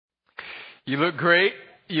You look great.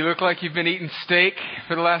 You look like you've been eating steak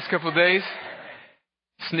for the last couple of days,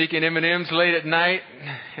 sneaking M&Ms late at night,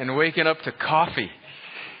 and waking up to coffee.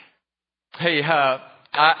 Hey,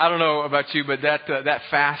 I don't know about you, but that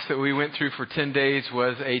fast that we went through for 10 days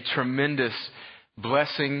was a tremendous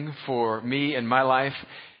blessing for me and my life.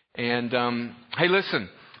 And hey, listen,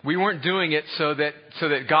 we weren't doing it so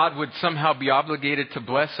that God would somehow be obligated to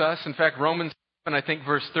bless us. In fact, Romans, and I think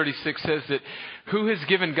verse 36 says that who has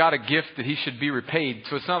given God a gift that he should be repaid?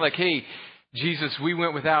 So it's not like, hey, Jesus, we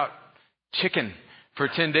went without chicken for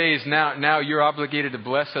 10 days. Now you're obligated to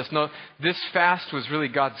bless us. No, this fast was really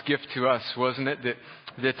God's gift to us, wasn't it?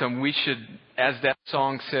 That we should, as that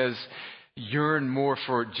song says, yearn more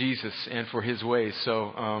for Jesus and for his ways.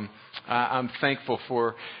 So I'm thankful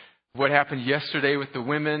for what happened yesterday with the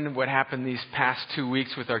women, what happened these past 2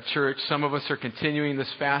 weeks with our church. Some of us are continuing this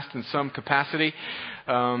fast in some capacity.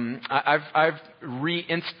 I've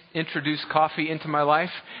reintroduced coffee into my life,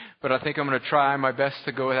 but I think I'm going to try my best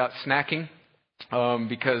to go without snacking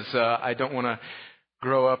because I don't want to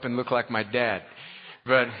grow up and look like my dad.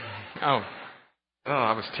 But, oh,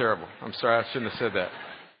 I was terrible. I'm sorry, I shouldn't have said that.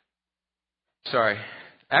 Sorry.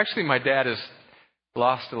 Actually, my dad has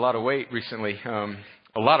lost a lot of weight recently.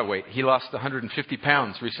 A lot of weight. He lost 150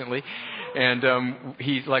 pounds recently, and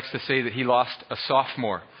he likes to say that he lost a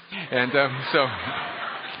sophomore. And so,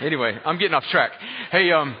 anyway, I'm getting off track.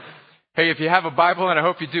 Hey, if you have a Bible, and I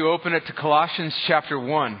hope you do, open it to Colossians chapter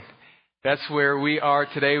 1. That's where we are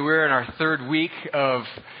today. We're in our third week of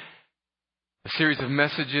a series of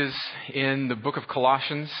messages in the book of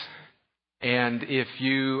Colossians. And if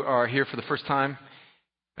you are here for the first time,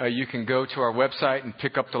 you can go to our website and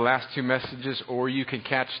pick up the last two messages, or you can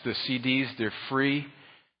catch the CDs. They're free.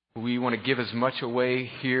 We want to give as much away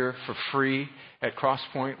here for free at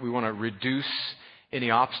Crosspoint. We want to reduce any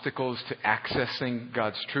obstacles to accessing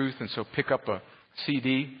God's truth. And so pick up a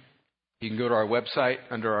CD. You can go to our website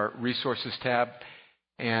under our resources tab,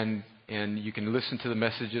 and you can listen to the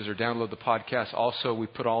messages or download the podcast. Also, we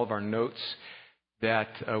put all of our notes that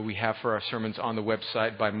we have for our sermons on the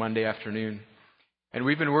website by Monday afternoon. And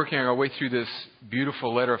we've been working our way through this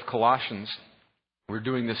beautiful letter of Colossians. We're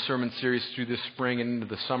doing this sermon series through this spring and into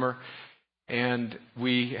the summer. And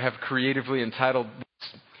we have creatively entitled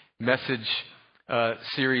this message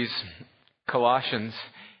series Colossians.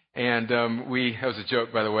 And that was a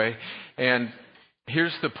joke, by the way. And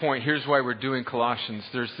here's the point. Here's why we're doing Colossians.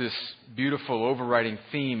 There's this beautiful overriding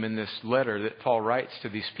theme in this letter that Paul writes to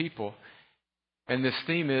these people. And this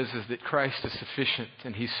theme is that Christ is sufficient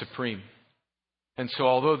and he's supreme. And so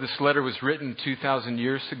although this letter was written 2,000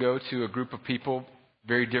 years ago to a group of people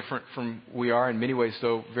very different from we are, in many ways,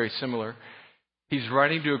 though, very similar, he's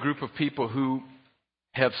writing to a group of people who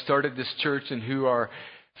have started this church and who are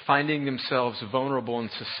finding themselves vulnerable and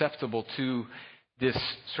susceptible to this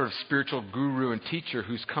sort of spiritual guru and teacher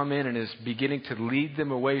who's come in and is beginning to lead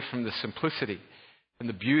them away from the simplicity and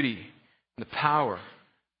the beauty and the power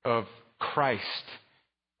of Christ.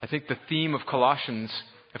 I think the theme of Colossians,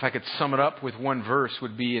 if I could sum it up with one verse,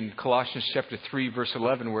 would be in Colossians chapter 3, verse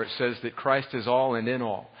 11, where it says that Christ is all and in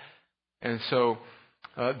all. And so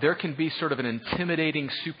there can be sort of an intimidating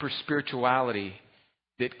super spirituality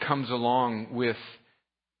that comes along with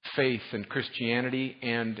faith and Christianity,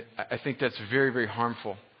 and I think that's very, very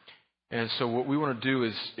harmful. And so what we want to do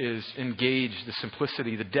is engage the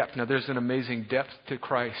simplicity, the depth. Now, there's an amazing depth to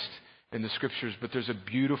Christ in the Scriptures, but there's a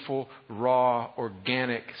beautiful, raw,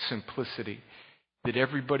 organic simplicity that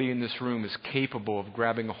everybody in this room is capable of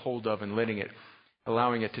grabbing a hold of and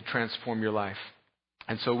allowing it to transform your life.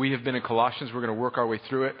 And so we have been in Colossians. We're going to work our way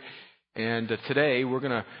through it. And today we're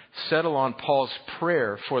going to settle on Paul's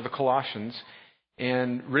prayer for the Colossians.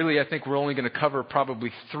 And really, I think we're only going to cover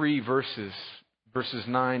probably 3 verses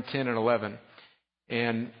 9, 10, and 11.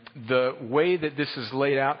 And the way that this is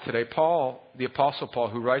laid out today, Paul, the Apostle Paul,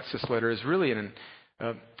 who writes this letter, is really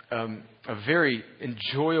a very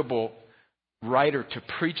enjoyable writer to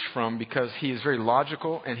preach from because he is very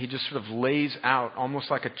logical and he just sort of lays out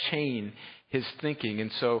almost like a chain his thinking.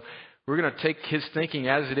 And so we're going to take his thinking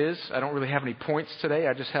as it is. I don't really have any points today.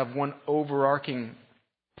 I just have one overarching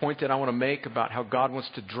point that I want to make about how God wants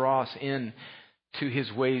to draw us in to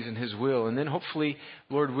his ways and his will. And then hopefully,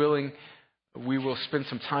 Lord willing, we will spend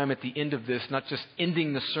some time at the end of this, not just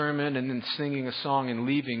ending the sermon and then singing a song and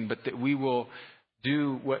leaving, but that we will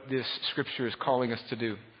do what this scripture is calling us to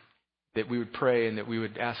do. That we would pray and that we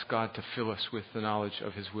would ask God to fill us with the knowledge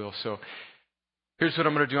of his will. So here's what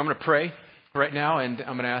I'm going to do. I'm going to pray right now, and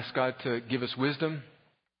I'm going to ask God to give us wisdom.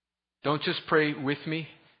 Don't just pray with me,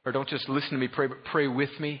 or don't just listen to me pray, but pray with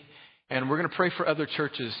me And we're going to pray for other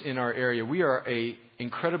churches in our area. We are a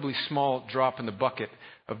incredibly small drop in the bucket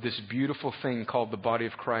of this beautiful thing called the body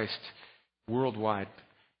of Christ worldwide.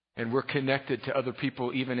 And we're connected to other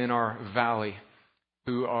people even in our valley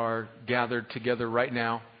who are gathered together right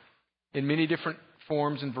now in many different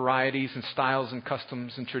forms and varieties and styles and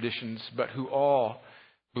customs and traditions, but who all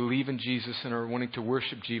believe in Jesus and are wanting to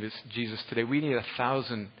worship Jesus today. We need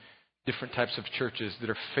 1,000 different types of churches that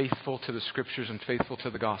are faithful to the Scriptures and faithful to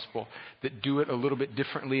the gospel, that do it a little bit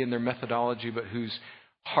differently in their methodology, but whose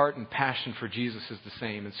heart and passion for Jesus is the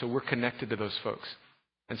same. And so we're connected to those folks.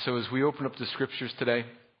 And so as we open up the Scriptures today,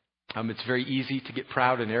 it's very easy to get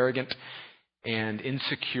proud and arrogant and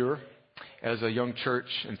insecure as a young church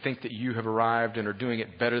and think that you have arrived and are doing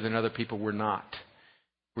it better than other people. We're not.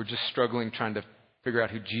 We're just struggling trying to figure out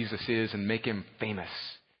who Jesus is and make him famous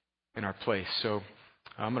in our place. So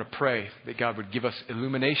I'm going to pray that God would give us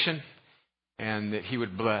illumination and that he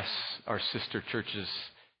would bless our sister churches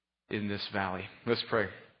in this valley. Let's pray.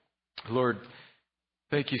 Lord,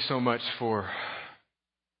 thank you so much for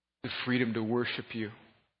the freedom to worship you,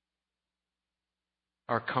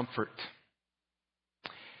 our comfort.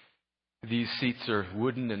 These seats are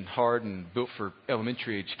wooden and hard and built for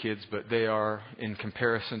elementary age kids, but they are, in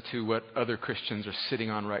comparison to what other Christians are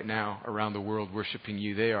sitting on right now around the world worshiping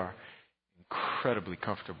you, they are incredibly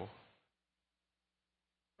comfortable.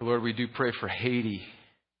 Lord, we do pray for Haiti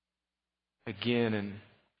again, and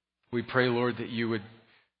we pray, Lord, that you would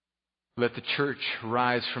let the church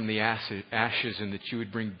rise from the ashes and that you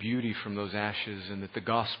would bring beauty from those ashes and that the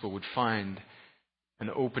gospel would find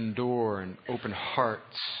an open door and open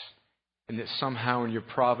hearts. And that somehow in your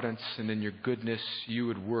providence and in your goodness, you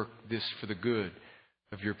would work this for the good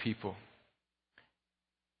of your people.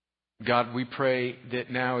 God, we pray that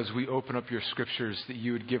now as we open up your Scriptures, that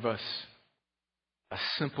you would give us a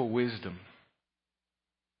simple wisdom,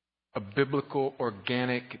 a biblical,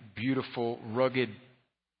 organic, beautiful, rugged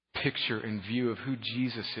picture and view of who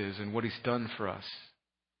Jesus is and what he's done for us.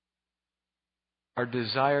 Our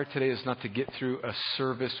desire today is not to get through a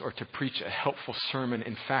service or to preach a helpful sermon.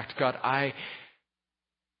 In fact, God, I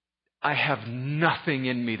have nothing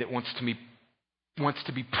in me that wants to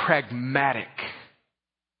be pragmatic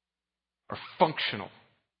or functional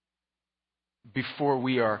before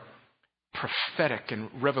we are prophetic and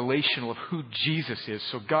revelational of who Jesus is.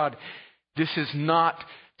 So God, this is not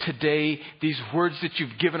today, these words that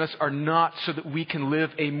you've given us are not so that we can live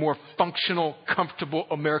a more functional, comfortable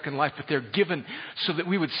American life, but they're given so that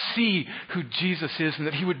we would see who Jesus is and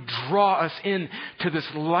that he would draw us into this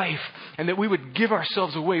life and that we would give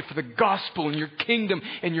ourselves away for the gospel and your kingdom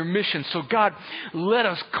and your mission. So God, let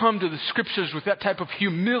us come to the Scriptures with that type of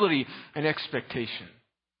humility and expectation.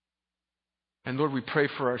 And Lord, we pray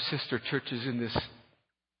for our sister churches in this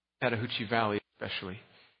Chattahoochee Valley especially.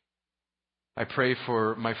 I pray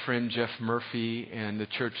for my friend Jeff Murphy and the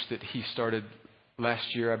church that he started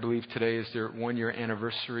last year. I believe today is their 1-year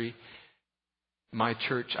anniversary. My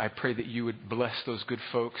church, I pray that you would bless those good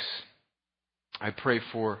folks. I pray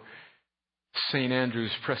for St.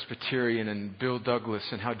 Andrew's Presbyterian and Bill Douglas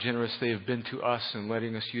and how generous they have been to us in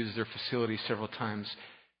letting us use their facility several times.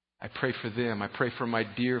 I pray for them. I pray for my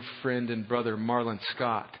dear friend and brother Marlon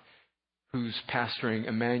Scott, who's pastoring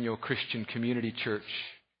Emmanuel Christian Community Church.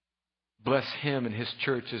 Bless him and his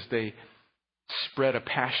church as they spread a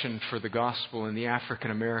passion for the gospel in the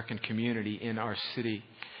African American community in our city.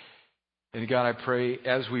 And God, I pray,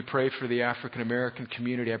 as we pray for the African American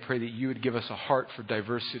community, I pray that you would give us a heart for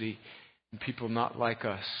diversity and people not like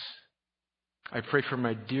us. I pray for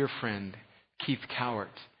my dear friend, Keith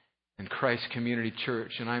Cowart and Christ Community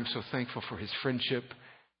Church. And I'm so thankful for his friendship,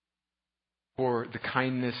 for the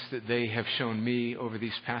kindness that they have shown me over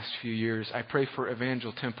these past few years. I pray for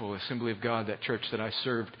Evangel Temple, Assembly of God, that church that I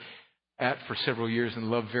served at for several years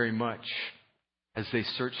and love very much. As they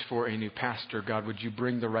search for a new pastor, God, would you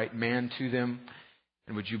bring the right man to them?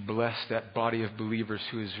 And would you bless that body of believers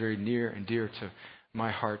who is very near and dear to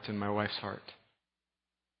my heart and my wife's heart?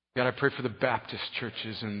 God, I pray for the Baptist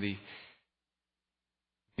churches and the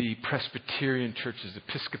Presbyterian churches, the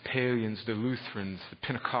Episcopalians, the Lutherans, the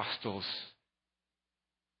Pentecostals,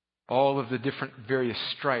 all of the different various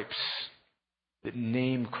stripes that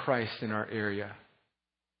name Christ in our area.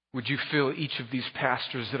 Would you fill each of these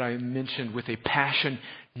pastors that I mentioned with a passion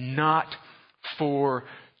not for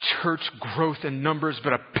church growth and numbers,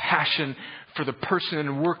 but a passion for the person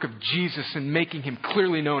and work of Jesus and making him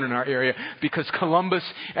clearly known in our area, because Columbus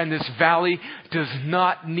and this valley does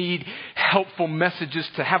not need helpful messages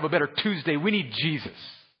to have a better Tuesday. We need Jesus.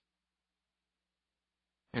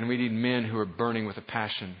 And we need men who are burning with a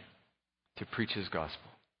passion to preach his gospel.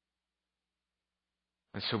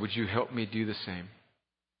 And so would you help me do the same?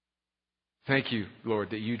 Thank you, Lord,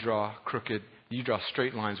 that you draw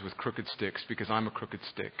straight lines with crooked sticks, because I'm a crooked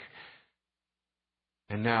stick.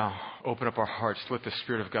 And now, open up our hearts. Let the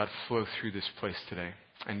Spirit of God flow through this place today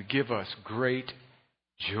and give us great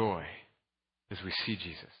joy as we see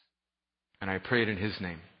Jesus. And I pray it in His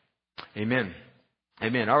name. Amen.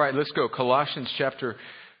 Amen. All right, let's go. Colossians chapter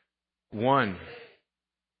 1.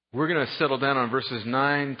 We're going to settle down on verses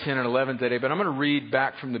 9, 10, and 11 today, but I'm going to read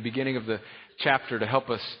back from the beginning of the chapter to help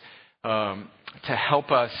us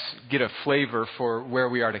get a flavor for where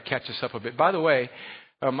we are, to catch us up a bit. By the way,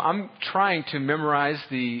 I'm trying to memorize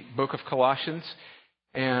the book of Colossians,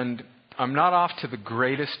 and I'm not off to the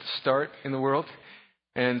greatest start in the world.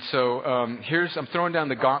 And so I'm throwing down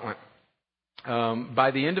the gauntlet.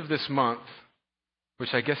 By the end of this month,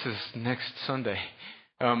 which I guess is next Sunday,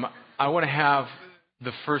 I want to have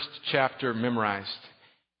the first chapter memorized.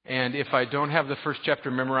 And if I don't have the first chapter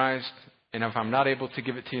memorized, and if I'm not able to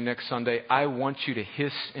give it to you next Sunday, I want you to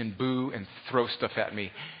hiss and boo and throw stuff at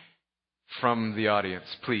me from the audience,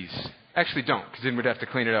 please. Actually, don't, because then we'd have to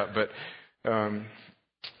clean it up. But all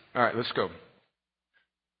right, let's go.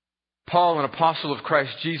 Paul, an apostle of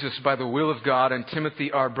Christ Jesus by the will of God, and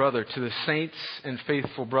Timothy, our brother, to the saints and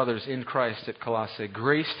faithful brothers in Christ at Colossae,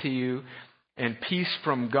 grace to you and peace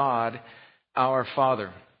from God, our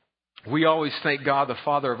Father. We always thank God, the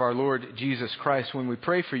Father of our Lord Jesus Christ, when we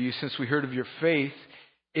pray for you, since we heard of your faith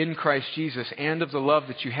in Christ Jesus and of the love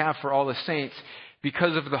that you have for all the saints,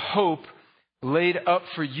 because of the hope laid up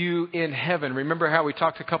for you in heaven. Remember how we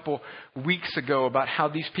talked a couple weeks ago about how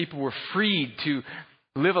these people were freed to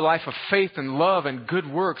live a life of faith and love and good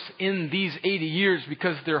works in these 80 years,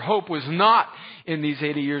 because their hope was not in these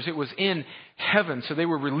 80 years. It was in heaven. So they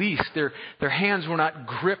were released. Their hands were not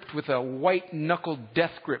gripped with a white-knuckled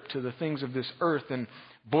death grip to the things of this earth. And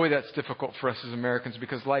boy, that's difficult for us as Americans,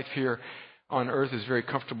 because life here on earth is very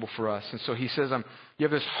comfortable for us. And so he says, you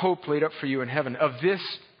have this hope laid up for you in heaven. Of this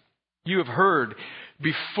you have heard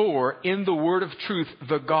before in the word of truth,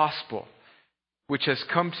 the gospel, which has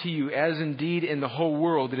come to you, as indeed in the whole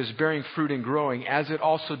world it is bearing fruit and growing, as it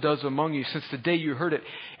also does among you, since the day you heard it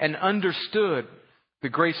and understood the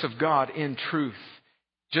grace of God in truth.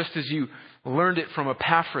 Just as you learned it from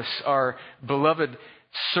Epaphras, our beloved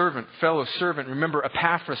servant, fellow servant. Remember,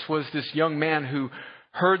 Epaphras was this young man who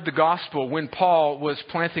heard the gospel when Paul was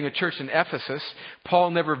planting a church in Ephesus. Paul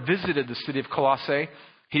never visited the city of Colossae.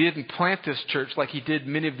 He didn't plant this church like he did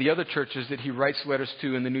many of the other churches that he writes letters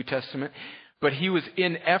to in the New Testament. But he was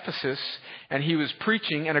in Ephesus, and he was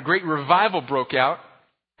preaching, and a great revival broke out,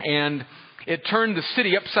 and it turned the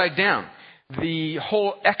city upside down. The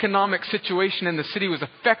whole economic situation in the city was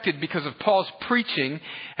affected because of Paul's preaching,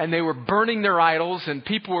 and they were burning their idols, and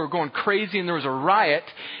people were going crazy, and there was a riot.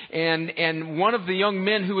 And one of the young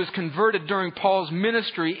men who was converted during Paul's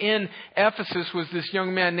ministry in Ephesus was this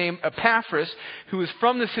young man named Epaphras, who was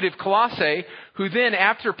from the city of Colossae, who then,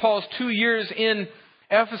 after Paul's 2 years in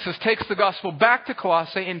Ephesus, takes the gospel back to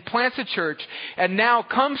Colossae and plants a church, and now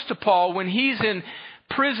comes to Paul when he's in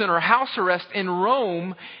prison or house arrest in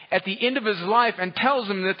Rome at the end of his life, and tells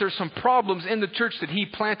him that there's some problems in the church that he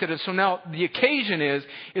planted. And so now the occasion is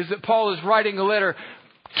that Paul is writing a letter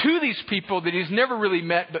to these people that he's never really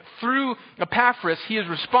met, but through Epaphras he is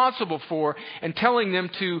responsible for, and telling them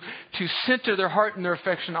to center their heart and their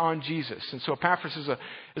affection on Jesus. And so Epaphras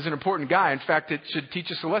is an important guy. In fact, it should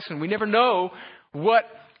teach us a lesson. We never know what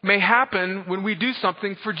may happen when we do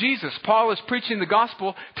something for Jesus. Paul is preaching the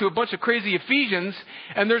gospel to a bunch of crazy Ephesians,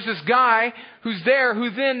 and there's this guy who's there who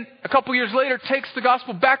then, a couple years later, takes the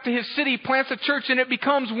gospel back to his city, plants a church, and it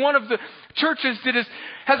becomes one of the churches that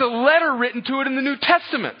has a letter written to it in the New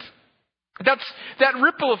Testament. That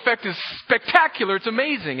ripple effect is spectacular. It's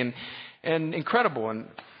amazing and incredible. And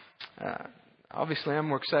obviously I'm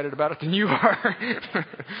more excited about it than you are.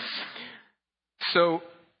 So,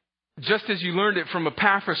 just as you learned it from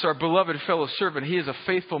Epaphras, our beloved fellow servant, he is a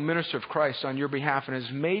faithful minister of Christ on your behalf, and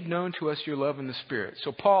has made known to us your love in the Spirit.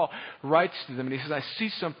 So Paul writes to them, and he says, I see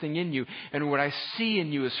something in you, and what I see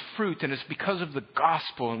in you is fruit, and it's because of the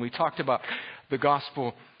gospel. And we talked about the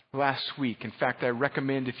gospel last week. In fact, I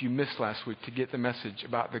recommend, if you missed last week, to get the message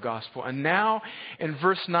about the gospel. And now, in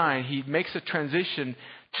verse 9, he makes a transition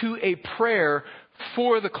to a prayer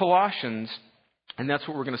for the Colossians, and that's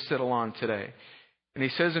what we're going to settle on today. And he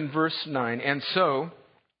says in verse 9, and so,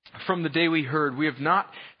 from the day we heard, we have not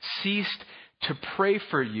ceased to pray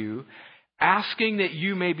for you, asking that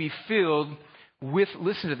you may be filled with,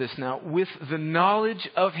 listen to this now, with the knowledge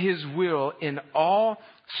of His will in all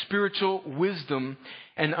spiritual wisdom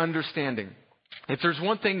and understanding. If there's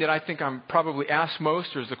one thing that I think I'm probably asked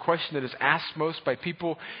most, or is the question that is asked most by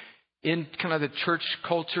people in kind of the church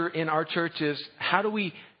culture in our church, is how do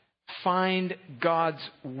we find God's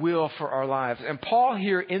will for our lives? And Paul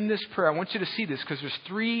here in this prayer, I want you to see this because there's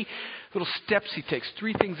 3 little steps he takes,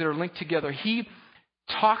 3 things that are linked together. He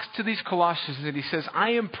talks to these Colossians and he says,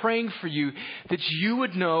 I am praying for you that you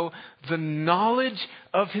would know the knowledge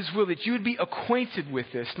of His will, that you would be acquainted with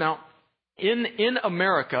this. Now, in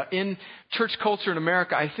America, in church culture in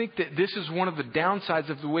America, I think that this is one of the downsides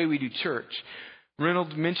of the way we do church.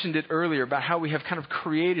 Reynolds mentioned it earlier about how we have kind of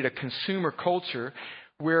created a consumer culture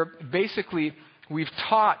where basically we've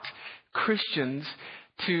taught Christians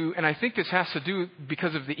to, and I think this has to do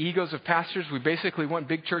because of the egos of pastors. We basically want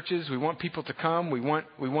big churches. We want people to come. We want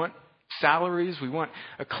salaries. We want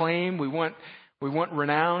acclaim. We want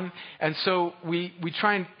renown. And so we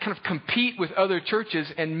try and kind of compete with other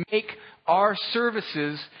churches and make our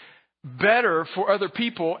services better for other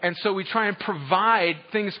people. And so we try and provide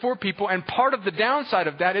things for people. And part of the downside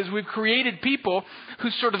of that is we've created people who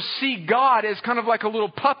sort of see God as kind of like a little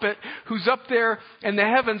puppet who's up there in the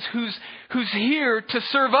heavens, who's here to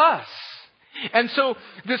serve us. And so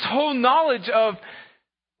this whole knowledge of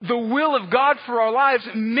the will of God for our lives,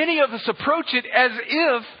 many of us approach it as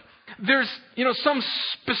if there's, some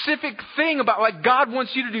specific thing about like God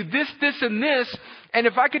wants you to do this, this, and this. And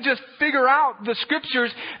if I could just figure out the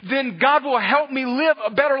scriptures, then God will help me live a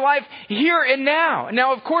better life here and now.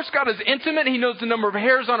 Now, of course, God is intimate. He knows the number of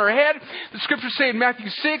hairs on our head. The scriptures say in Matthew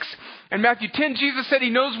 6 and Matthew 10, Jesus said He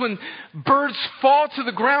knows when birds fall to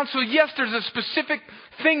the ground. So yes, there's a specific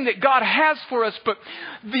thing that God has for us, but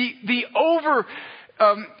the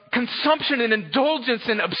consumption and indulgence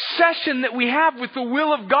and obsession that we have with the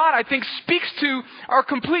will of God, I think, speaks to our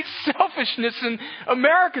complete selfishness in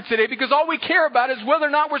America today, because all we care about is whether or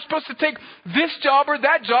not we're supposed to take this job or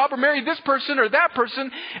that job or marry this person or that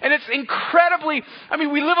person. And it's incredibly,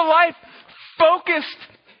 we live a life focused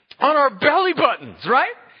on our belly buttons,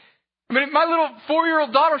 right? My little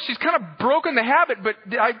 4-year-old daughter, she's kind of broken the habit, but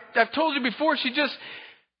I've told you before, she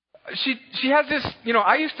has this,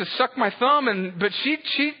 I used to suck my thumb, but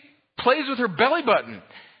she plays with her belly button.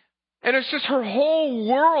 And it's just her whole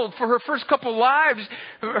world for her first couple lives,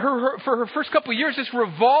 for her first couple years, just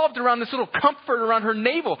revolved around this little comfort around her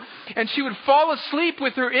navel. And she would fall asleep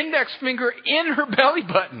with her index finger in her belly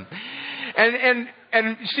button.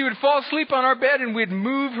 And she would fall asleep on our bed, and we'd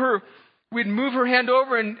move her hand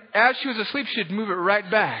over, and as she was asleep, she'd move it right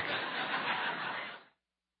back.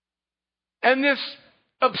 And this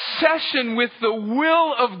obsession with the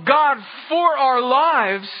will of God for our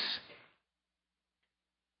lives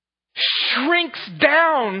shrinks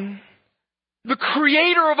down the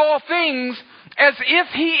Creator of all things as if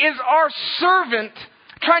He is our servant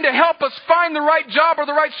trying to help us find the right job or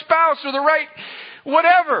the right spouse or the right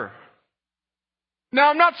whatever.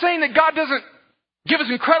 Now, I'm not saying that God doesn't give us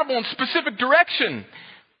incredible and specific direction,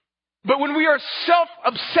 but when we are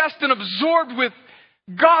self-obsessed and absorbed with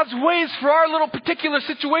God's ways for our little particular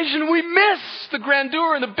situation, we miss the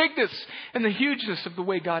grandeur and the bigness and the hugeness of the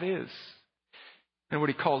way God is and what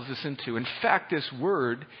He calls us into. In fact, this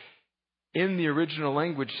word in the original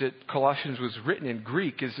language that Colossians was written in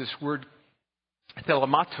Greek is this word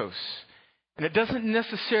thelematos. And it doesn't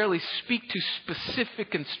necessarily speak to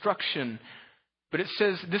specific instruction, but it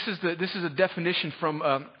says, this is a definition from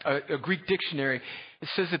a Greek dictionary. It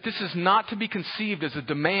says that this is not to be conceived as a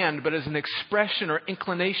demand, but as an expression or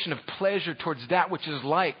inclination of pleasure towards that which is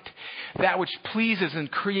liked, that which pleases and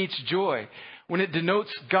creates joy. When it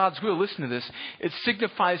denotes God's will, listen to this, it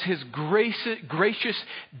signifies His gracious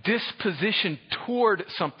disposition toward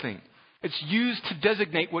something. It's used to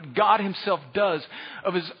designate what God Himself does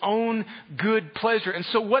of His own good pleasure. And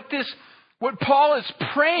so what Paul is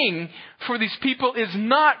praying for these people is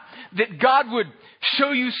not that God would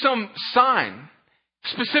show you some sign,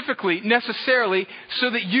 specifically, necessarily, so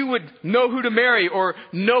that you would know who to marry or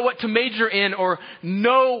know what to major in or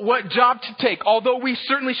know what job to take. Although we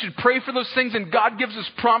certainly should pray for those things, and God gives us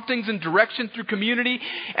promptings and direction through community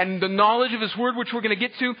and the knowledge of His Word, which we're going to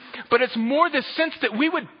get to. But it's more the sense that we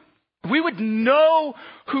would know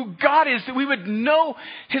who God is, that we would know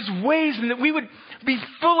His ways, and that we would be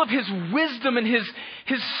full of His wisdom and His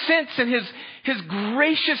sense and His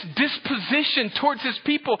gracious disposition towards His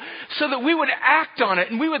people, so that we would act on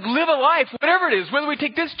it and we would live a life, whatever it is, whether we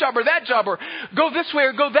take this job or that job or go this way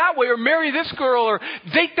or go that way or marry this girl or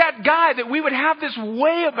date that guy, that we would have this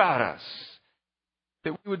way about us,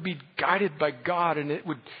 that we would be guided by God, and it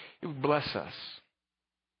would bless us.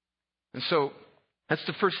 And so that's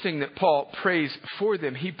the first thing that Paul prays for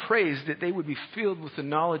them. He prays that they would be filled with the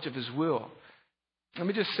knowledge of His will. Let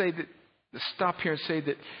me just say that stop here and say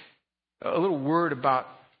that a little word about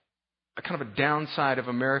a kind of a downside of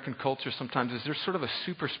American culture sometimes is there's sort of a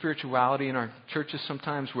super spirituality in our churches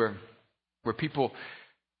sometimes where people,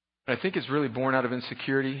 and I think it's really born out of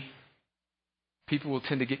insecurity. People will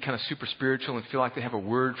tend to get kind of super spiritual and feel like they have a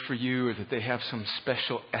word for you or that they have some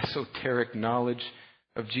special esoteric knowledge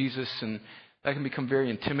of Jesus, and that can become very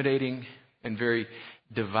intimidating and very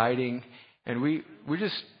dividing. And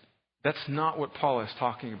that's not what Paul is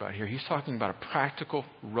talking about here. He's talking about a practical,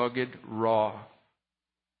 rugged, raw,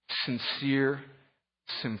 sincere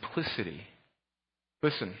simplicity.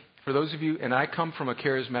 Listen, for those of you, and I come from a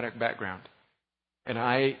charismatic background, and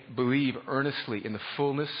I believe earnestly in the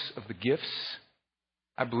fullness of the gifts.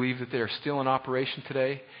 I believe that they are still in operation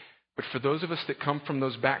today. But for those of us that come from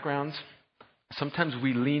those backgrounds, sometimes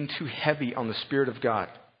we lean too heavy on the Spirit of God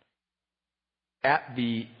at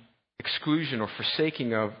the exclusion or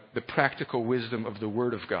forsaking of the practical wisdom of the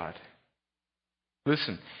Word of God.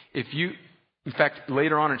 Listen, in fact,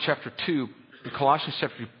 later on in chapter 2, in Colossians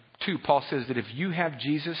chapter 2, Paul says that if you have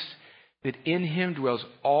Jesus, that in Him dwells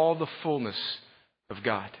all the fullness of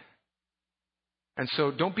God. And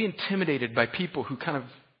so don't be intimidated by people who kind of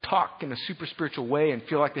talk in a super spiritual way and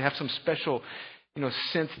feel like they have some special,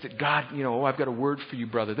 sense that God, I've got a word for you,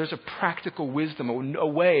 brother. There's a practical wisdom, a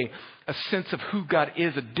way, a sense of who God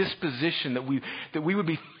is, a disposition that we would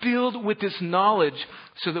be filled with this knowledge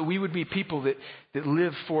so that we would be people that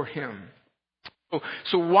live for Him.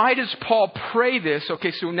 So why does Paul pray this?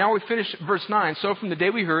 Okay, so now we finish verse 9. So from the day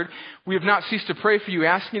we heard, we have not ceased to pray for you,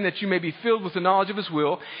 asking that you may be filled with the knowledge of His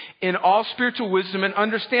will in all spiritual wisdom and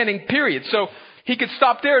understanding, period. So he could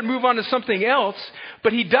stop there and move on to something else,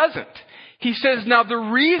 but he doesn't. He says, now the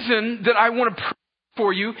reason that I want to pray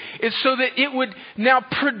for you is so that it would now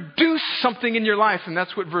produce something in your life. And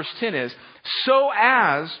that's what verse 10 is. So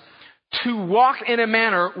as to walk in a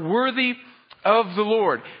manner worthy of the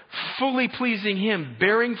Lord, fully pleasing Him,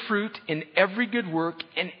 bearing fruit in every good work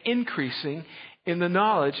and increasing in the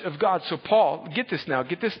knowledge of God. So Paul, get this now,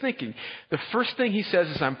 get this thinking. The first thing he says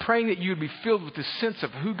is, I'm praying that you would be filled with the sense of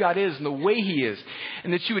who God is and the way He is,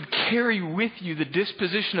 and that you would carry with you the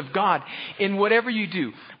disposition of God in whatever you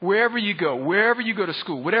do, wherever you go to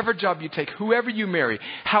school, whatever job you take, whoever you marry,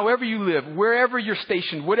 however you live, wherever you're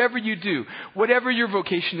stationed, whatever you do, whatever your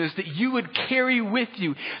vocation is, that you would carry with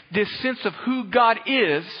you this sense of who God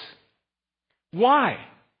is. Why?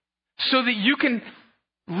 So that you can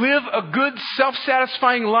live a good,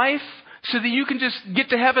 self-satisfying life so that you can just get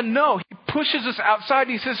to heaven? No. He pushes us outside.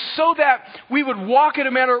 He says, so that we would walk in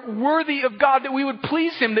a manner worthy of God, that we would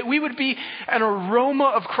please Him, that we would be an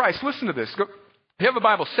aroma of Christ. Listen to this. If you have a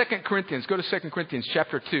Bible, 2 Corinthians, go to 2 Corinthians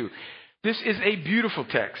chapter 2. This is a beautiful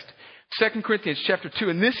text. 2 Corinthians chapter 2.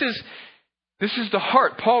 And this is the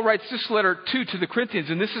heart. Paul writes this letter to the Corinthians,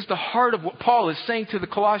 and this is the heart of what Paul is saying to the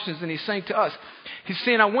Colossians and he's saying to us. He's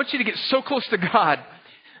saying, I want you to get so close to God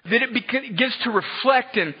that it begins to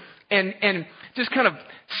reflect and just kind of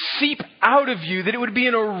seep out of you, that it would be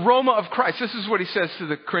an aroma of Christ. This is what he says to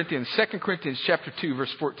the Corinthians, 2 Corinthians chapter 2,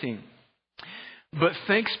 verse 14. But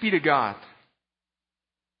thanks be to God,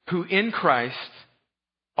 who in Christ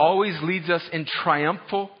always leads us in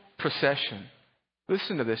triumphal procession.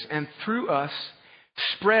 Listen to this. And through us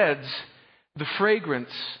spreads the fragrance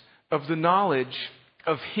of the knowledge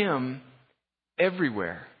of Him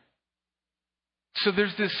everywhere. So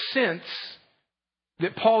there's this sense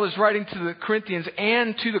that Paul is writing to the Corinthians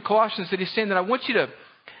and to the Colossians that he's saying that I want you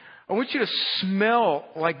to smell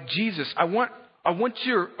like Jesus. I want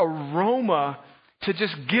your aroma to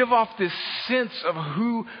just give off this sense of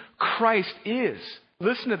who Christ is.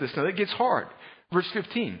 Listen to this now. That gets hard. Verse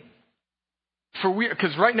 15.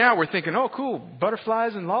 Because right now we're thinking, oh, cool,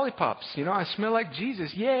 butterflies and lollipops. I smell like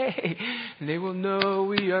Jesus. Yay! And they will know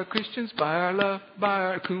we are Christians by our love, by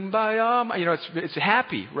our kumbaya. It's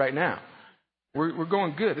happy right now. We're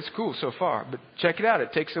going good. It's cool so far. But check it out.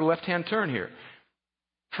 It takes a left-hand turn here.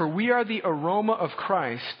 For we are the aroma of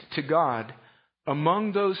Christ to God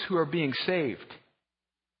among those who are being saved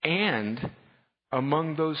and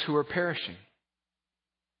among those who are perishing.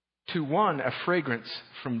 To one, a fragrance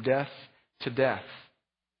from death to death.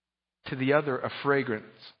 To the other, a fragrance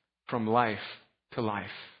from life to life.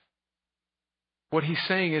 What he's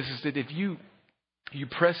saying is that if you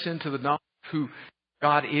press into the knowledge of who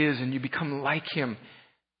God is and you become like Him,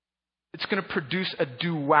 it's going to produce a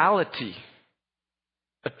duality,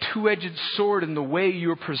 a two-edged sword in the way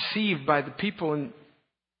you're perceived by the people in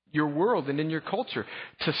your world and in your culture.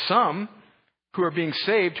 To some who are being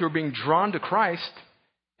saved, who are being drawn to Christ,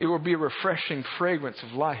 it will be a refreshing fragrance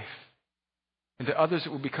of life. And to others, it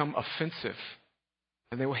will become offensive,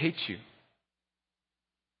 and they will hate you.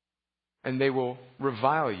 and they will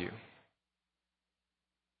revile you.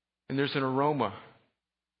 And there's an aroma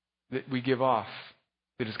that we give off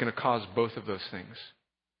that is going to cause both of those things.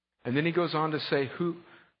 And then he goes on to say, who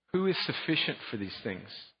is sufficient for these things?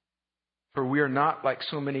 For we are not like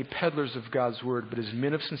so many peddlers of God's word, but as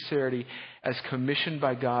men of sincerity, as commissioned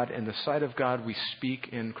by God, in the sight of God, we speak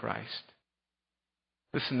in Christ.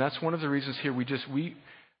 Listen, that's one of the reasons here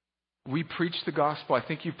we preach the gospel. I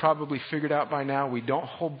think you've probably figured out by now. We don't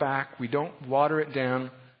hold back. We don't water it down.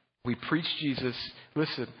 We preach Jesus.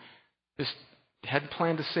 Listen, just hadn't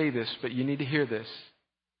planned to say this, but you need to hear this.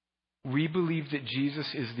 We believe that Jesus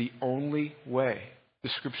is the only way. The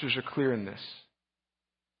scriptures are clear in this.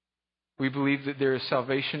 We believe that there is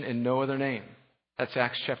salvation in no other name. That's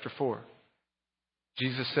Acts chapter 4.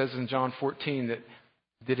 Jesus says in John 14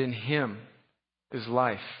 that in Him is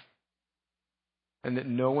life, and that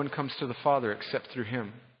no one comes to the Father except through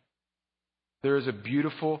Him. There is a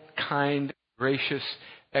beautiful, kind, gracious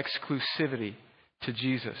exclusivity to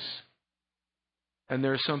Jesus. And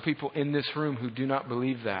there are some people in this room who do not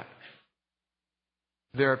believe that.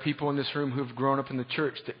 There are people in this room who have grown up in the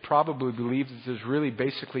church that probably believe that there's really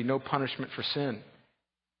basically no punishment for sin.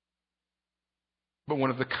 But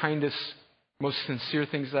one of the kindest, most sincere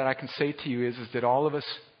things that I can say to you is that all of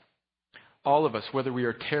us, whether we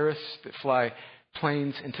are terrorists that fly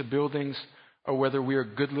planes into buildings, or whether we are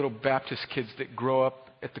good little Baptist kids that grow up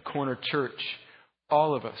at the corner church,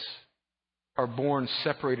 all of us are born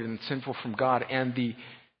separated and sinful from God. And the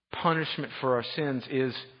punishment for our sins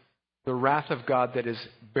is the wrath of God that is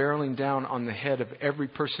barreling down on the head of every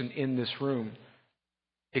person in this room,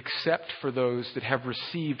 except for those that have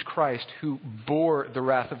received Christ, who bore the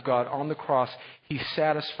wrath of God on the cross. He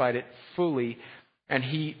satisfied it fully, and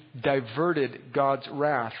He diverted God's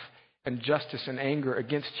wrath and justice and anger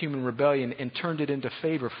against human rebellion and turned it into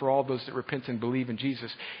favor for all those that repent and believe in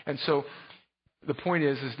Jesus. And so the point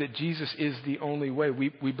is that Jesus is the only way.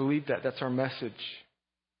 We believe that. That's our message.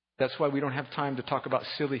 That's why we don't have time to talk about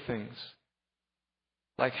silly things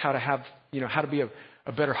like how to be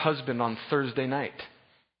a better husband on Thursday night,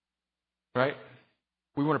 right?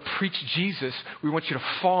 We want to preach Jesus. We want you to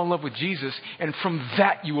fall in love with Jesus, and from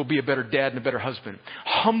that you will be a better dad and a better husband.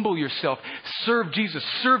 Humble yourself, serve Jesus,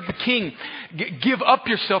 serve the King, give up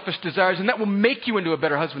your selfish desires, and that will make you into a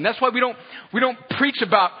better husband. That's why we don't preach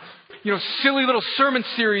about silly little sermon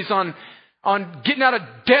series on getting out of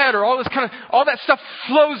debt or all that stuff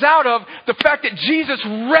flows out of the fact that Jesus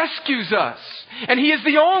rescues us. And He is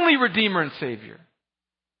the only Redeemer and Savior.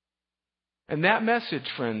 And that message,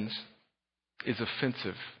 friends, is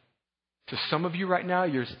offensive. To some of you right now,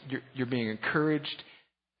 you're being encouraged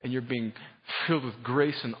and you're being filled with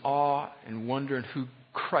grace and awe and wonder in who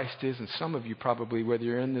Christ is. And some of you probably, whether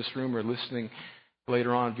you're in this room or listening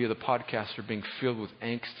later on via the podcast, are being filled with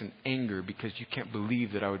angst and anger because you can't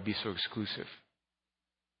believe that I would be so exclusive.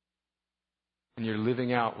 And you're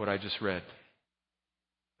living out what I just read.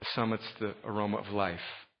 To some, it's the aroma of life.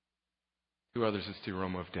 To others, it's the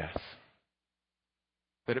aroma of death.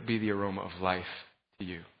 Let it be the aroma of life to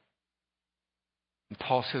you. And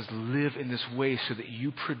Paul says, live in this way so that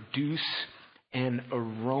you produce an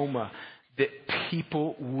aroma that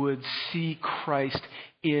people would see Christ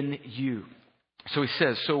in you. So he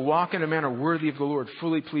says, so walk in a manner worthy of the Lord,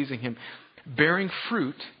 fully pleasing Him, bearing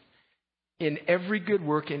fruit in every good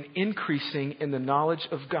work and increasing in the knowledge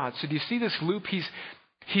of God. So do you see this loop?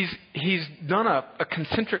 He's done a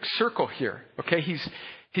concentric circle here. Okay,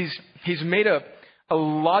 he's made a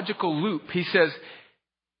logical loop. He says,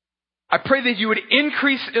 I pray that you would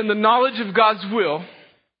increase in the knowledge of God's will,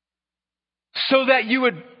 so that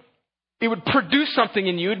it would produce something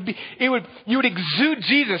in you. You would exude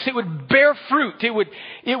Jesus. It would bear fruit. It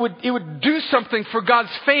would do something for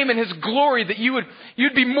God's fame and His glory, that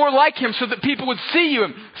you'd be more like Him so that people would see you.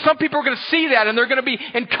 And some people are going to see that and they're going to be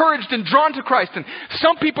encouraged and drawn to Christ. And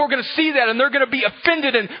some people are going to see that and they're going to be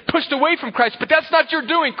offended and pushed away from Christ. But that's not your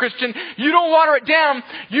doing, Christian. You don't water it down.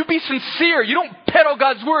 You be sincere. You don't peddle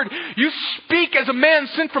God's word. You speak as a man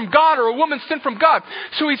sent from God or a woman sent from God.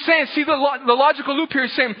 So he's saying, see the logical loop here.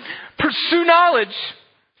 He's saying, pursue knowledge,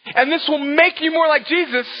 and this will make you more like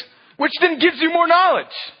Jesus, which then gives you more knowledge.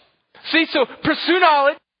 See, so pursue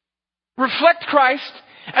knowledge, reflect Christ,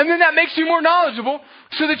 and then that makes you more knowledgeable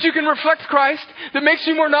so that you can reflect Christ. That makes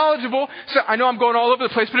you more knowledgeable. So I know I'm going all over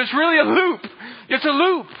the place, but it's really a loop. It's a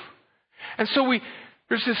loop. And so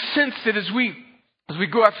there's this sense that as we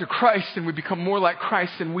go after Christ and we become more like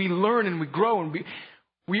Christ and we learn and we grow and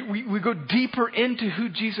we go deeper into who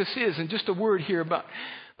Jesus is. And just a word here about,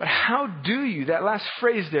 but how do you, that last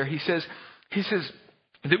phrase there, he says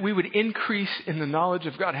that we would increase in the knowledge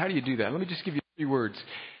of God. How do you do that? Let me just give you 3 words.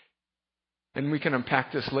 And we can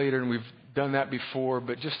unpack this later, and we've done that before,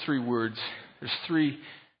 but just 3 words. There's three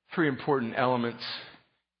important elements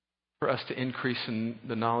for us to increase in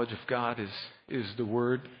the knowledge of God is the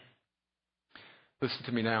Word. Listen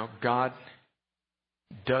to me now. God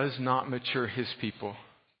does not mature His people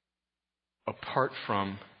apart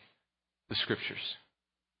from the Scriptures.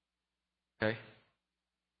 Okay?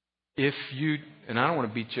 If you, and I don't want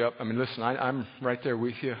to beat you up. I mean, listen, I'm right there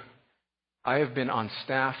with you. I have been on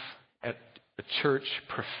staff at a church,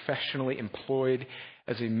 professionally employed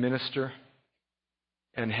as a minister,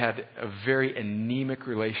 and had a very anemic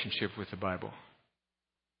relationship with the Bible.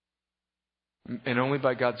 And only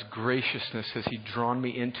by God's graciousness has He drawn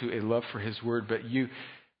me into a love for His Word. But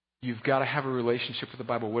you've got to have a relationship with the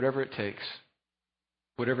Bible, whatever it takes.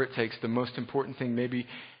 Whatever it takes. The most important thing maybe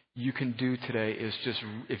you can do today is just,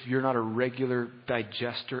 if you're not a regular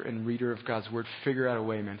digester and reader of God's Word, figure out a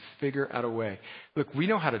way, man. Figure out a way. Look, we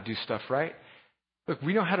know how to do stuff, right? Look,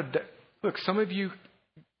 we know how to... Look, some of you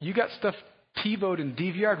got stuff TiVo'd and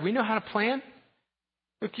DVR'd. We know how to plan.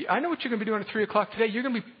 Look, I know what you're going to be doing at 3 o'clock today. You're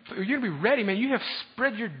going to be ready, man. You have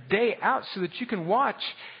spread your day out so that you can watch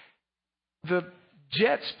the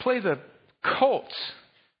Jets play the Colts,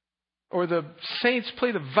 or the Saints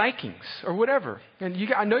play the Vikings, or whatever. And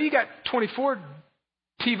I know you got 24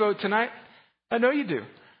 TiVo tonight. I know you do.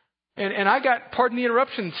 And I got, pardon the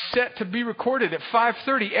interruption, set to be recorded at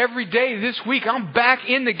 5:30 every day this week. I'm back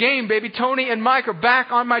in the game, baby. Tony and Mike are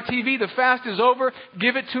back on my TV. The fast is over.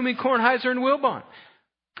 Give it to me, Kornheiser and Wilbon.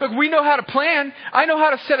 Look, we know how to plan. I know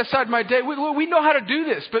how to set aside my day. We know how to do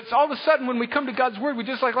this. But all of a sudden, when we come to God's Word, we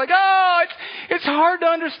just it's hard to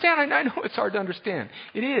understand. I know it's hard to understand.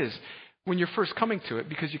 It is when you're first coming to it,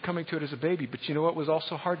 because you're coming to it as a baby. But you know what was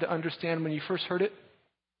also hard to understand when you first heard it?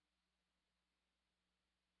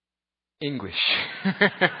 English.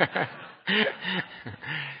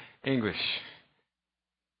 English.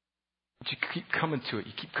 But you keep coming to it.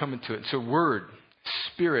 You keep coming to it. So Word,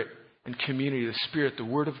 Spirit, and community, the Spirit, the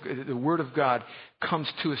Word of God comes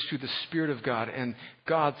to us through the Spirit of God. And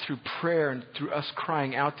God, through prayer and through us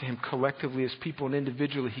crying out to Him collectively as people and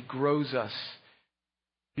individually, He grows us.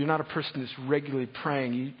 You're not a person that's regularly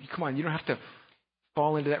praying. Come on, you don't have to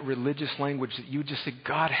fall into that religious language that you just say,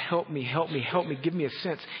 God, help me, give me a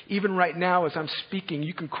sense. Even right now as I'm speaking,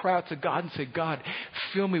 you can cry out to God and say, God,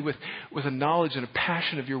 fill me with a knowledge and a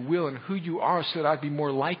passion of your will and who you are so that I'd be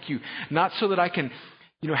more like you. Not so that I can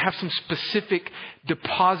have some specific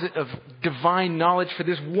deposit of divine knowledge for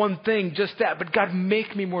this one thing, just that. But God,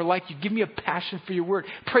 make me more like you. Give me a passion for your word.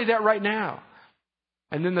 Pray that right now.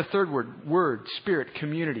 And then the third word, Spirit,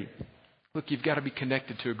 community. Look, you've got to be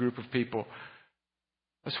connected to a group of people.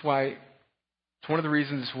 That's why, it's one of the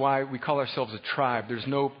reasons why we call ourselves a tribe. There's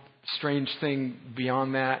no strange thing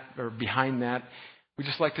beyond that or behind that. We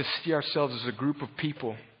just like to see ourselves as a group of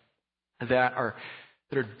people that are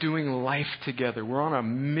doing life together. We're on a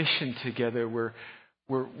mission together. We're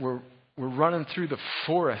running through the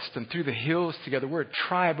forest and through the hills together. We're a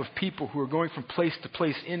tribe of people who are going from place to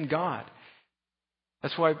place in God.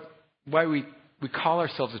 That's why we call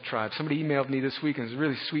ourselves a tribe. Somebody emailed me this week, and it's a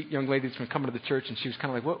really sweet young lady that's been coming to the church, and she was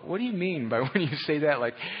kind of like, what do you mean by when you say that?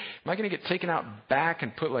 Like, am I going to get taken out back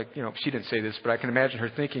and put she didn't say this, but I can imagine her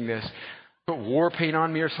thinking this, put war paint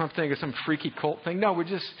on me or something, or some freaky cult thing. No, we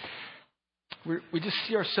just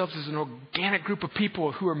see ourselves as an organic group of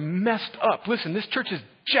people who are messed up. Listen, this church is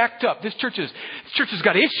jacked up. This church has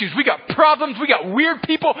got issues. We got problems. We got weird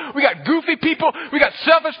people. We got goofy people. We got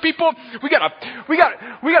selfish people. We got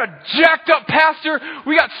a jacked up pastor.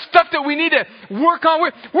 We got stuff that we need to work on. We're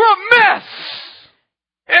a mess.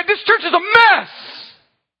 And this church is a mess.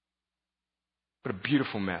 But a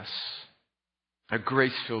beautiful mess. A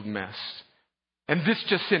grace-filled mess. And this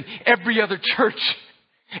just in, every other church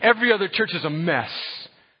is a mess.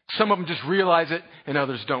 Some of them just realize it and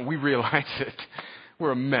others don't. We realize it.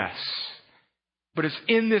 We're a mess. But it's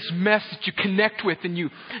in this mess that you connect with and you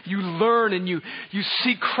learn and you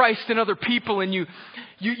see Christ in other people and you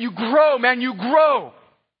grow, man, you grow.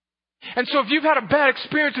 And so if you've had a bad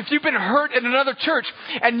experience, if you've been hurt in another church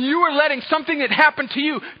and you are letting something that happened to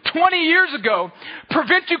you 20 years ago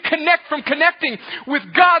prevent you from connecting with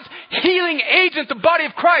God's healing agent, the body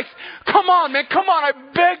of Christ, come on, man, come on, I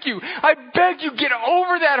beg you, get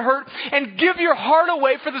over that hurt and give your heart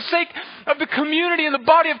away for the sake of the community and the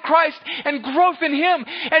body of Christ and growth in Him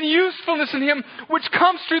and usefulness in Him, which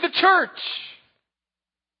comes through the church.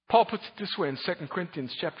 Paul puts it this way in 2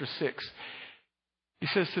 Corinthians chapter 6. He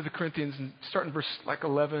says to the Corinthians, starting verse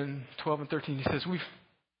 11, 12, and 13, he says,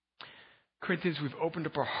 Corinthians, we've opened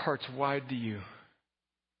up our hearts wide to you.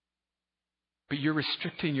 But you're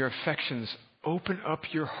restricting your affections open up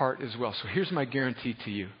your heart as well. So here's my guarantee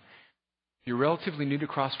to you. If you're relatively new to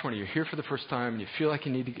Cross Point, you're here for the first time, and you feel like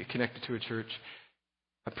you need to get connected to a church,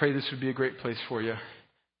 I pray this would be a great place for you.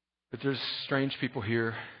 But there's strange people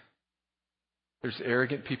here. There's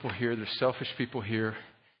arrogant people here. There's selfish people here.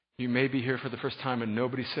 You may be here for the first time and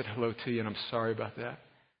nobody said hello to you, and I'm sorry about that.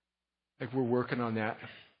 Like, we're working on that.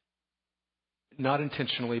 Not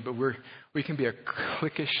intentionally, but we can be a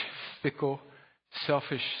cliquish, fickle,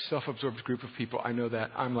 selfish, self-absorbed group of people. I know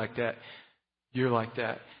that. I'm like that. You're like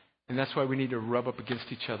that. And that's why we need to rub up against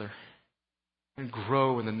each other and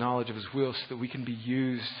grow in the knowledge of His will so that we can be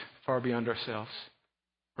used far beyond ourselves.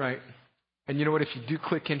 Right? And you know what? If you do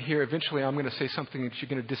click in here, eventually I'm going to say something that you're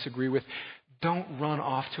going to disagree with. Don't run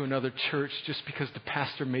off to another church just because the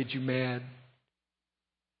pastor made you mad.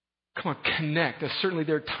 Come on, connect. Certainly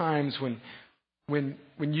there are times when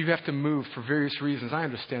you have to move for various reasons. I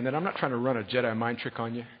understand that. I'm not trying to run a Jedi mind trick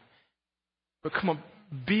on you. But come on,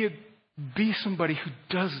 be somebody who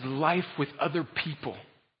does life with other people.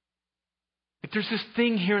 Like, there's this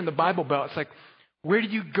thing here in the Bible Belt. It's like, where do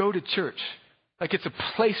you go to church? Like, it's a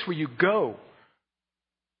place where you go.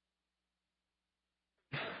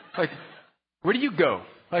 Like, where do you go?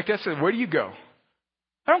 Like I said, where do you go?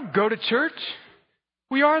 I don't go to church.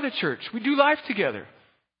 We are the church. We do life together.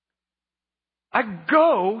 I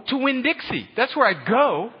go to Winn-Dixie. That's where I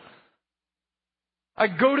go. I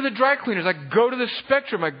go to the dry cleaners. I go to the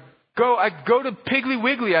Spectrum. I go to Piggly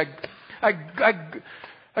Wiggly. I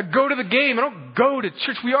go to the game. I don't go to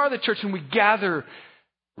church. We are the church, and we gather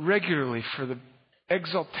regularly for the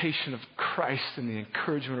exaltation of Christ and the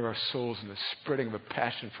encouragement of our souls and the spreading of a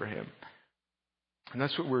passion for Him. And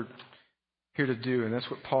that's what we're here to do, and that's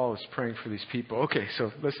what Paul is praying for these people. Okay, so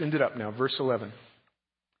let's end it up now. Verse 11.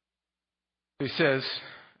 He says,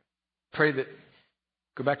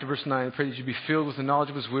 go back to verse 9, pray that you be filled with the knowledge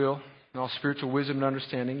of His will and all spiritual wisdom and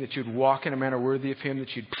understanding, that you'd walk in a manner worthy of Him,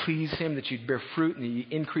 that you'd please Him, that you'd bear fruit, and that you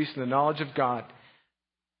increase in the knowledge of God.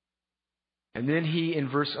 And then he, in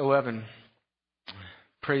verse 11,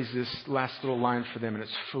 prays this last little line for them, and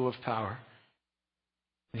it's full of power.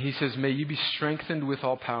 And he says, may you be strengthened with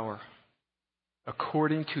all power,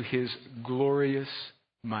 according to His glorious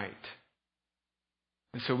might.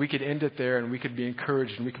 And so we could end it there, and we could be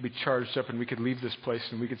encouraged, and we could be charged up, and we could leave this place,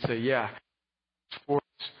 and we could say, yeah, it's for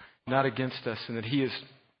us, not against us, and that He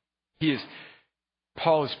is,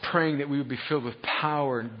 Paul is praying that we would be filled with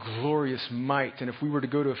power and glorious might. And if we were to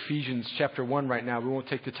go to Ephesians chapter 1 right now, we won't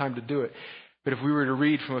take the time to do it. But if we were to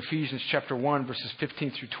read from Ephesians chapter 1, verses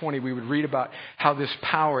 15 through 20, we would read about how this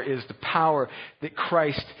power is the power that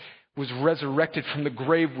Christ was resurrected from the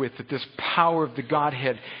grave with, that this power of the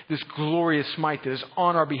Godhead, this glorious might that is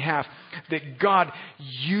on our behalf, that God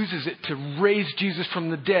uses it to raise Jesus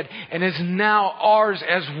from the dead and is now ours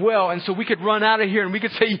as well. And so we could run out of here and we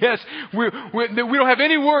could say, yes, we don't have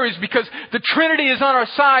any worries because the Trinity is on our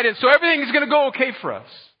side, and so everything is going to go okay for us.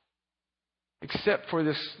 Except for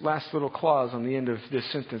this last little clause on the end of this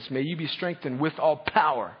sentence. May you be strengthened with all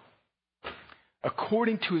power,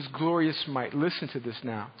 according to His glorious might. Listen to this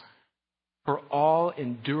now. For all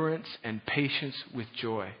endurance and patience with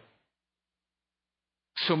joy.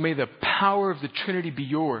 So may the power of the Trinity be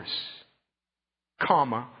yours,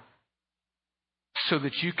 comma, so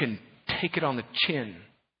that you can take it on the chin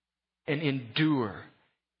and endure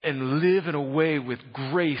and live in a way with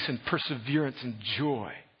grace and perseverance and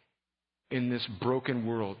joy in this broken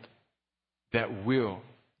world that will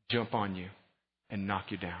jump on you and knock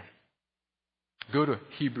you down. Go to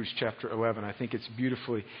Hebrews chapter 11. I think it's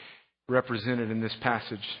beautifully represented in this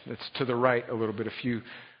passage. It's to the right a little bit, a few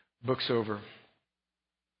books over.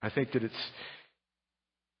 I think that it's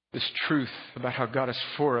this truth about how God is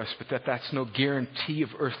for us, but that's no guarantee of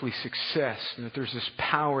earthly success, and that there's this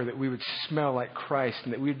power that we would smell like Christ,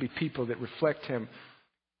 and that we would be people that reflect Him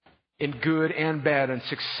in good and bad, and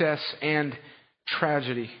success and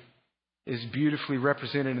tragedy is beautifully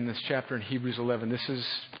represented in this chapter in Hebrews 11. This is,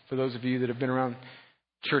 for those of you that have been around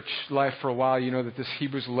church life for a while, you know that this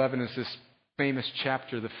Hebrews 11 is this famous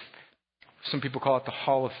chapter. Some people call it the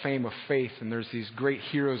Hall of Fame of Faith, and there's these great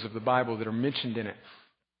heroes of the Bible that are mentioned in it.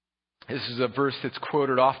 This is a verse that's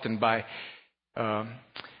quoted often by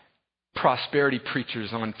prosperity preachers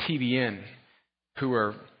on TBN who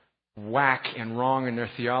are whack and wrong in their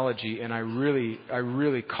theology, and I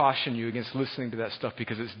really caution you against listening to that stuff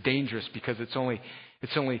because it's dangerous, because it's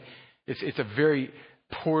a very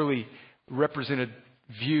poorly represented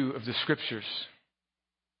view of the Scriptures,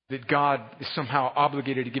 that God is somehow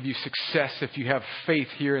obligated to give you success if you have faith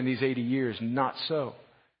here in these 80 years. Not so.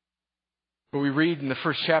 But we read in the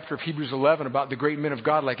first chapter of Hebrews 11 about the great men of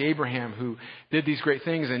God like Abraham, who did these great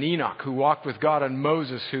things, and Enoch, who walked with God, and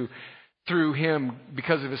Moses, who through him,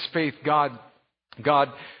 because of his faith, God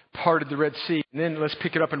parted the Red Sea. And then let's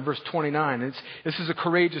pick it up in verse 29. This is a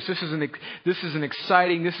courageous, this is an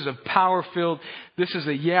exciting, this is a power-filled, this is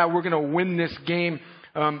we're going to win this game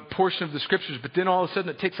portion of the Scriptures. But then all of a sudden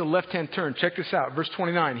it takes a left-hand turn. Check this out. Verse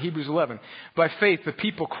 29, Hebrews 11. By faith, the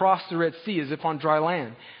people crossed the Red Sea as if on dry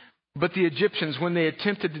land. But the Egyptians, when they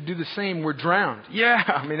attempted to do the same, were drowned.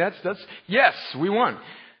 Yes, we won.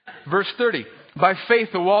 Verse 30. By faith,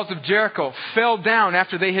 the walls of Jericho fell down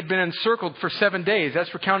after they had been encircled for 7 days.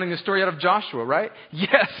 That's recounting the story out of Joshua, right?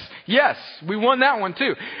 Yes, we won that one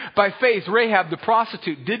too. By faith, Rahab the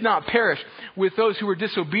prostitute did not perish with those who were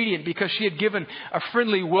disobedient because she had given a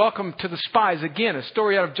friendly welcome to the spies. Again, a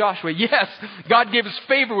story out of Joshua. Yes, God gave us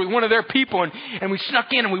favor with one of their people and we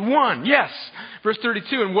snuck in and we won. Yes. Verse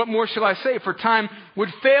 32, and what more shall I say? For time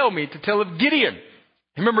would fail me to tell of Gideon.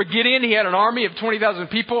 Remember Gideon? He had an army of 20,000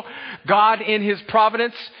 people. God, in His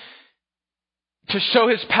providence, to show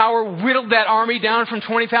His power, whittled that army down from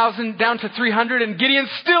 20,000 down to 300. And Gideon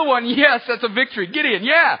still won. Yes, that's a victory. Gideon,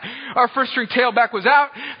 yeah. Our first string tailback was out.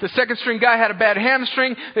 The second string guy had a bad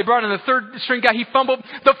hamstring. They brought in the third string guy. He fumbled.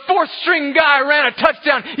 The fourth string guy ran a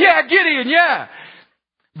touchdown. Yeah, Gideon, yeah.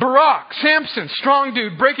 Barak, Samson, strong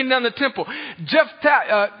dude, breaking down the temple. Jeff.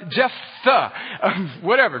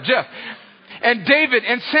 And David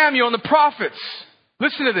and Samuel and the prophets.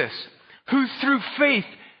 Listen to this. Who through faith,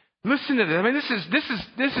 listen to this. I mean,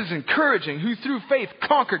 this is encouraging. Who through faith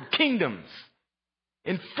conquered kingdoms,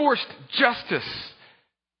 enforced justice,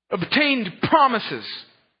 obtained promises,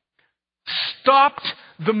 stopped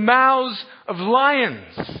the mouths of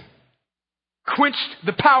lions, quenched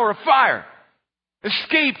the power of fire,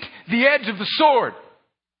 escaped the edge of the sword,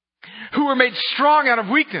 who were made strong out of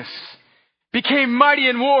weakness, became mighty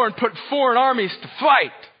in war and put foreign armies to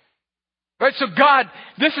flight. Right? So God,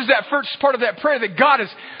 this is that first part of that prayer that God is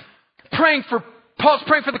praying for. Paul's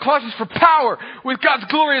praying for the Colossians for power with God's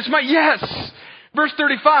glorious might. Yes. Verse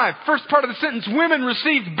 35, first part of the sentence, women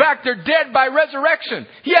received back their dead by resurrection.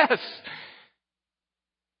 Yes.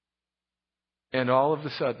 And all of a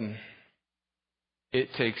sudden,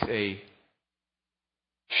 it takes a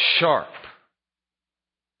sharp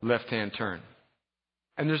left-hand turn.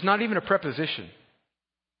 And there's not even a preposition.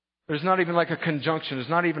 There's not even like a conjunction. There's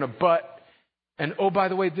not even a but. And oh, by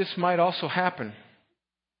the way, this might also happen.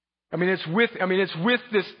 It's with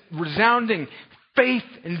this resounding faith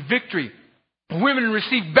and victory. Women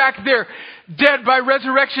received back their dead by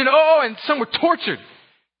resurrection. Oh, and some were tortured,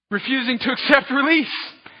 refusing to accept release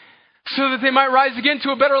so that they might rise again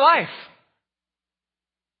to a better life.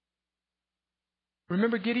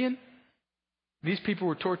 Remember Gideon? These people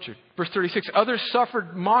were tortured. Verse 36, others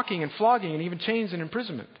suffered mocking and flogging and even chains and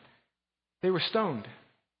imprisonment. They were stoned.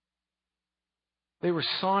 They were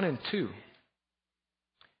sawn in two.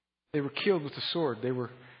 They were killed with the sword.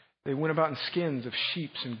 They went about in skins of sheep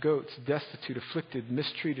and goats, destitute, afflicted,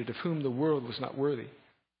 mistreated, of whom the world was not worthy,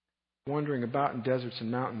 wandering about in deserts and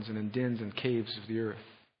mountains and in dens and caves of the earth.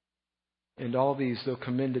 And all these, though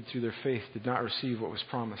commended through their faith, did not receive what was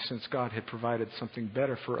promised, since God had provided something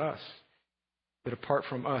better for us, that apart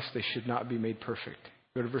from us they should not be made perfect.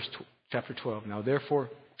 Go to chapter 12. Now therefore,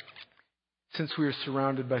 since we are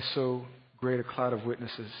surrounded by so great a cloud of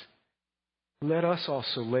witnesses, let us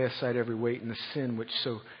also lay aside every weight and the sin which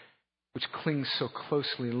clings so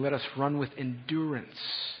closely, and let us run with endurance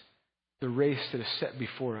the race that is set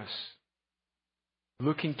before us,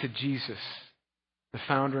 looking to Jesus, the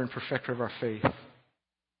founder and perfecter of our faith,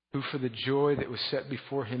 who for the joy that was set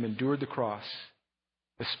before Him endured the cross,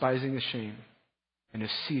 despising the shame, and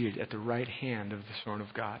is seated at the right hand of the throne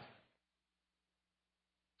of God.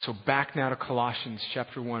 So back now to Colossians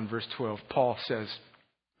chapter 1, verse 12. Paul says,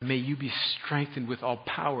 may you be strengthened with all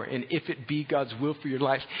power, and if it be God's will for your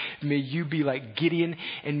life, may you be like Gideon,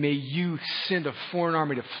 and may you send a foreign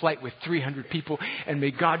army to flight with 300 people, and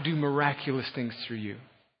may God do miraculous things through you.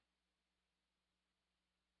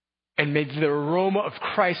 And may the aroma of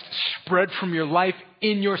Christ spread from your life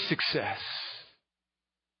in your success.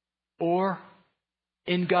 Or,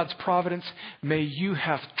 in God's providence, may you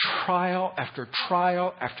have trial after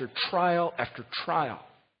trial after trial after trial.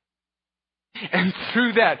 And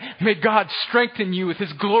through that, may God strengthen you with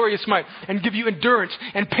His glorious might and give you endurance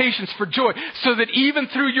and patience for joy, so that even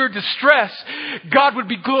through your distress, God would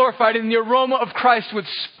be glorified and the aroma of Christ would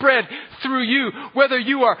spread through you. Whether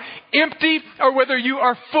you are empty or whether you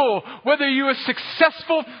are full, whether you are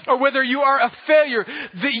successful or whether you are a failure,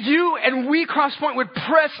 that you and we, Crosspoint, would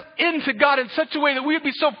press into God in such a way that we would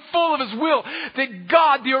be so full of His will that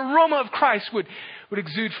God, the aroma of Christ, would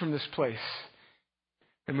exude from this place.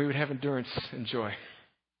 And we would have endurance and joy.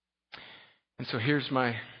 And so here's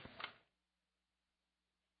my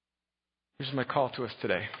call to us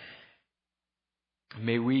today.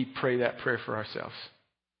 May we pray that prayer for ourselves.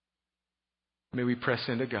 May we press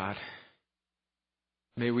into God.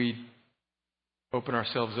 May we open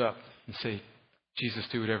ourselves up and say, Jesus,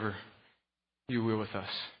 do whatever you will with us.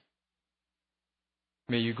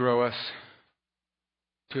 May you grow us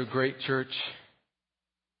to a great church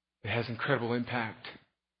that has incredible impact.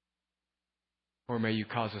 Or may you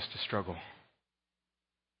cause us to struggle,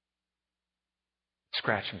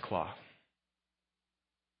 scratch and claw.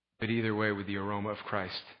 But either way, with the aroma of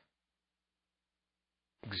Christ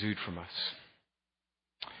exude from us.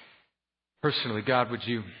 Personally, God, would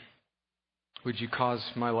you cause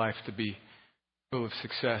my life to be full of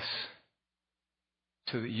success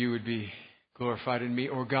so that you would be glorified in me?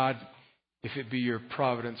 Or God, if it be your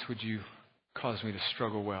providence, would you cause me to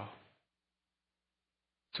struggle well,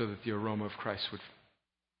 so that the aroma of Christ would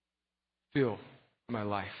fill my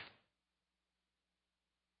life?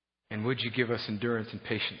 And would you give us endurance and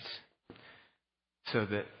patience so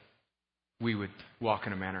that we would walk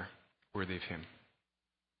in a manner worthy of Him?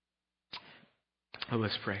 Well,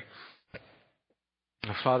 let's pray.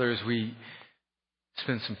 Now, Father, as we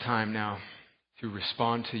spend some time now to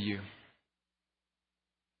respond to you,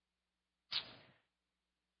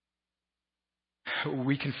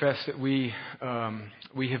 we confess that we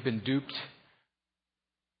have been duped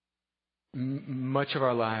much of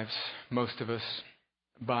our lives, most of us,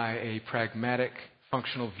 by a pragmatic,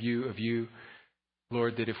 functional view of you.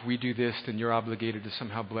 Lord, that if we do this, then you're obligated to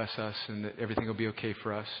somehow bless us and that everything will be okay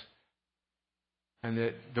for us. And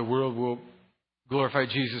that the world will glorify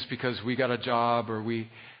Jesus because we got a job or we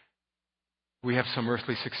have some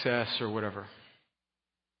earthly success or whatever.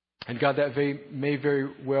 And God, that may very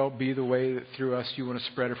well be the way that through us you want to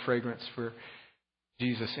spread a fragrance for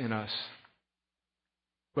Jesus in us.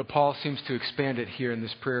 But Paul seems to expand it here in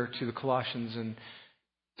this prayer to the Colossians, and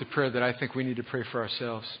it's a prayer that I think we need to pray for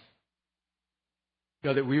ourselves.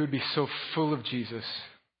 God, that we would be so full of Jesus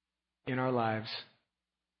in our lives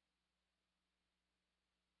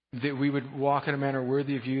that we would walk in a manner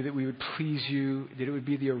worthy of you, that we would please you, that it would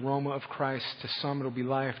be the aroma of Christ. To some it'll be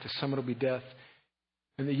life, to some it'll be death.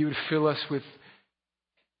 And that you would fill us with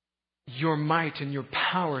your might and your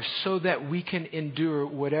power so that we can endure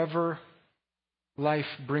whatever life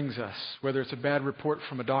brings us. Whether it's a bad report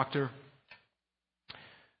from a doctor,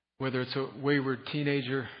 whether it's a wayward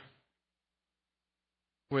teenager,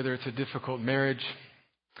 whether it's a difficult marriage.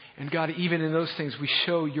 And God, even in those things, we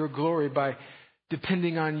show your glory by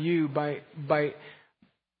depending on you, by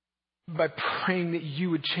praying that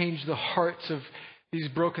you would change the hearts of these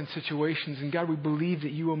broken situations. And God, we believe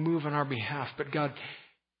that you will move on our behalf. But God,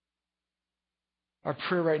 our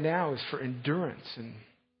prayer right now is for endurance and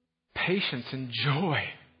patience and joy.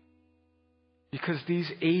 Because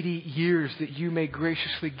these 80 years that you may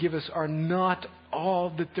graciously give us are not all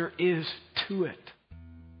that there is to it.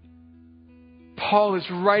 Paul is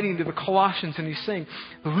writing to the Colossians and he's saying,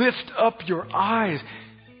 lift up your eyes.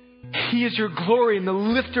 He is your glory and the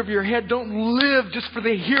lifter of your head. Don't live just for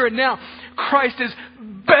the here and now. Christ is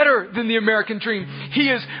better than the American dream. He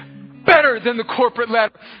is better than the corporate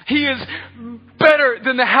ladder. He is better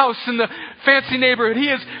than the house in the fancy neighborhood. He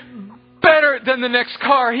is better than the next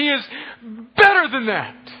car. He is better than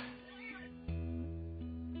that.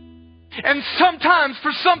 And sometimes,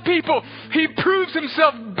 for some people, He proves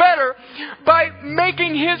Himself better by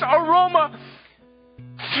making His aroma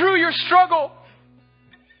through your struggle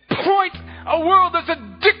point a world that's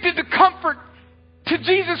addicted to comfort to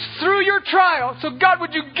Jesus through your trial. So God,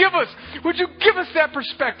 would you give us that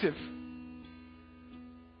perspective?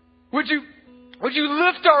 Would you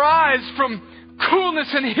lift our eyes from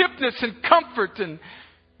coolness and hipness and comfort and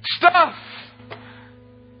stuff?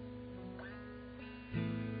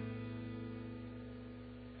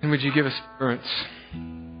 And would you give us endurance?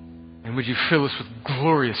 And would you fill us with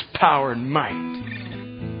glorious power and might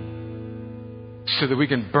so that we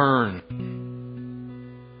can burn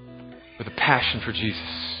with a passion for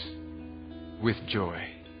Jesus with joy?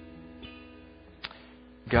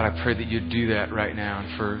 God, I pray that you'd do that right now.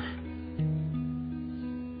 And for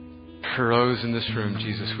those in this room,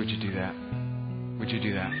 Jesus, would you do that? Would you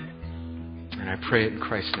do that? And I pray it in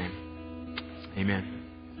Christ's name. Amen.